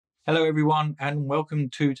Hello everyone and welcome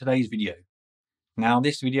to today's video. Now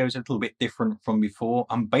this video is a little bit different from before.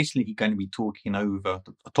 I'm basically going to be talking over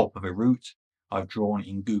the top of a route I've drawn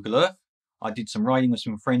in Google Earth. I did some riding with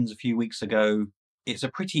some friends a few weeks ago. It's a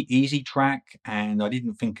pretty easy track and I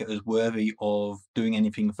didn't think it was worthy of doing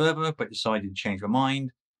anything further, but decided to change my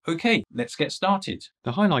mind. Okay, let's get started.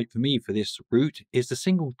 The highlight for me for this route is the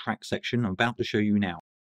single track section I'm about to show you now.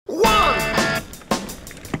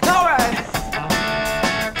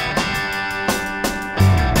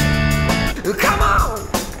 Come on!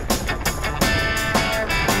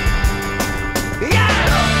 Yeah!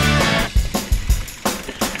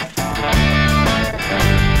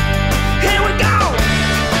 Here we go!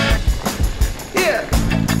 Yeah!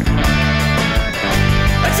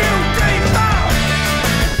 1, 2, 3,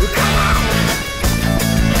 4! Come on!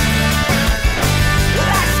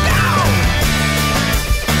 Let's go!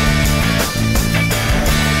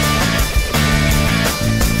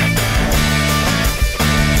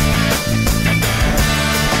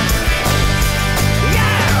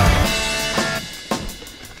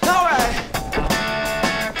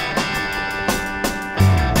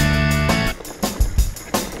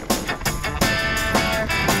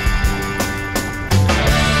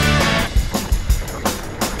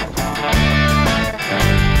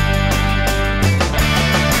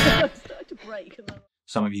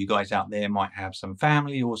 Some of you guys out there might have some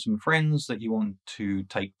family or some friends that you want to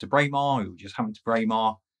take to Braemar, or just happen to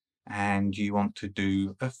Braemar, and you want to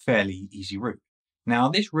do a fairly easy route. Now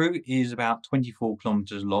this route is about 24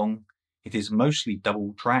 kilometers long. It is mostly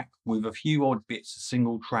double track with a few odd bits of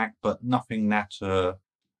single track, but nothing that a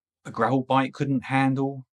gravel bike couldn't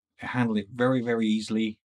handle. It handled it very, very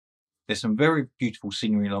easily. There's some very beautiful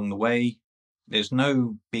scenery along the way. There's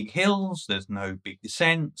no big hills, there's no big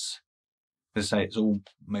descents. As I say, it's all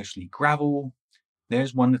mostly gravel.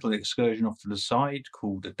 There's one little excursion off to the side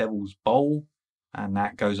called the Devil's Bowl, and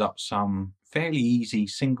that goes up some fairly easy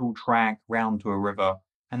single track round to a river,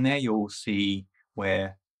 and there you'll see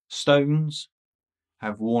where stones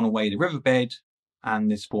have worn away the riverbed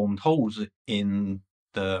and there's formed holes in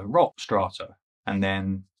the rock strata, and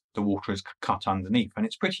then the water is cut underneath, and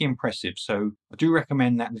it's pretty impressive. So I do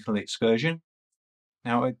recommend that little excursion.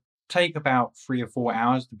 Now it take about 3 or 4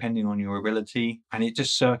 hours depending on your ability, and it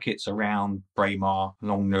just circuits around Braemar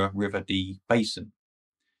along the River Dee basin.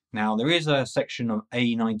 Now there is a section of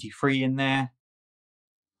A93 in there.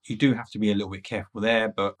 You do have to be a little bit careful there,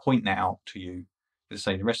 but point that out to you. As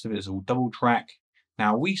I say, the rest of it is all double track.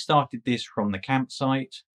 Now we started this from the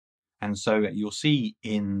campsite, and so you'll see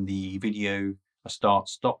in the video a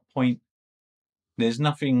start-stop point. There's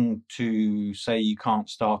nothing to say you can't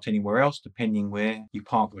start anywhere else depending where you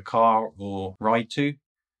park the car or ride to.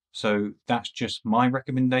 So that's just my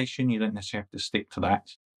recommendation. You don't necessarily have to stick to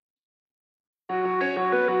that.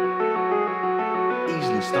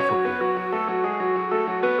 Easily stuffable.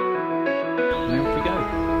 And there we go.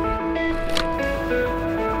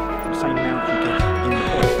 The same amount you get in the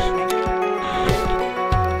box.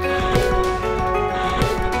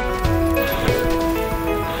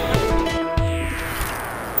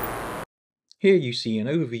 Here you see an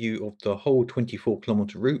overview of the whole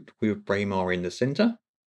 24-kilometer route with Braemar in the centre.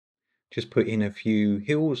 Just put in a few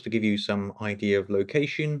hills to give you some idea of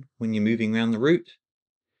location when you're moving around the route.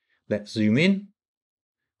 Let's zoom in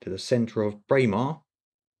to the centre of Braemar,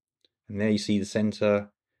 and there you see the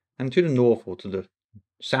centre, and to the north or to the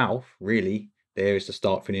south really, there is the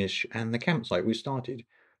start finish and the campsite we started.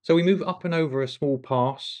 So we move up and over a small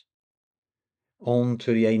pass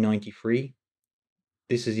onto the A93.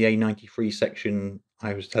 This is the A93 section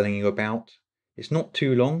I was telling you about. It's not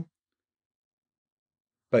too long,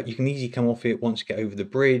 but you can easily come off it once you get over the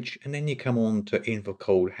bridge, and then you come on to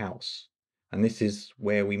Invercold House. And this is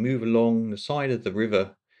where we move along the side of the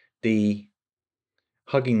River Dee,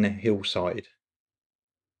 hugging the hillside,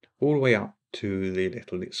 all the way up to the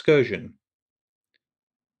little excursion.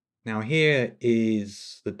 Now here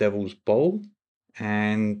is the Devil's Bowl,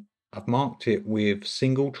 and I've marked it with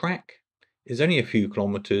single track. It's only a few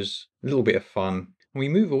kilometers, a little bit of fun. And we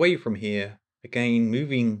move away from here, again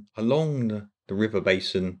moving along the river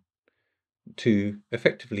basin to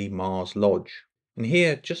effectively Mars Lodge. And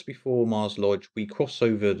here, just before Mars Lodge, we cross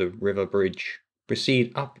over the river bridge,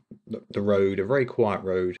 proceed up the road, a very quiet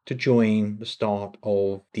road, to join the start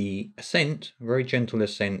of the ascent, a very gentle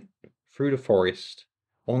ascent through the forest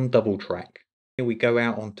on double track. Here we go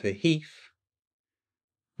out onto Heath.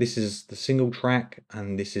 This is the single track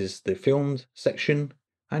and this is the filmed section,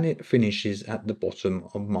 and it finishes at the bottom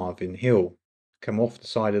of Marvin Hill. Come off the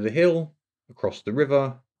side of the hill, across the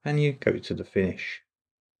river, and you go to the finish.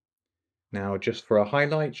 Now, just for a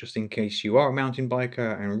highlight, just in case you are a mountain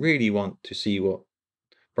biker and really want to see what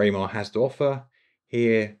Braemar has to offer,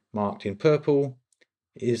 here marked in purple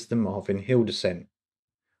is the Marvin Hill descent.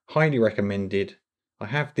 Highly recommended. I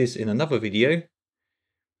have this in another video,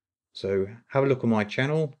 so have a look on my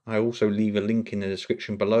channel. I also leave a link in the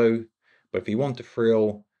description below, but if you want a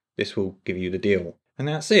thrill, this will give you the deal. And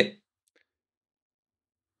that's it.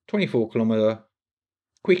 24-kilometer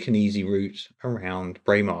quick and easy route around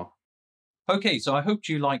Braemar. Okay, so I hope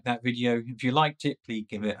you liked that video. If you liked it, please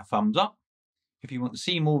give it a thumbs up. If you want to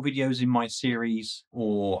see more videos in my series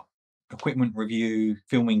or equipment review,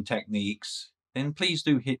 filming techniques, then please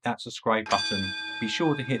do hit that subscribe button. Be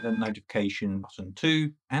sure to hit the notification button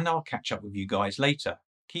too, and I'll catch up with you guys later.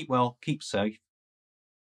 Keep well, keep safe,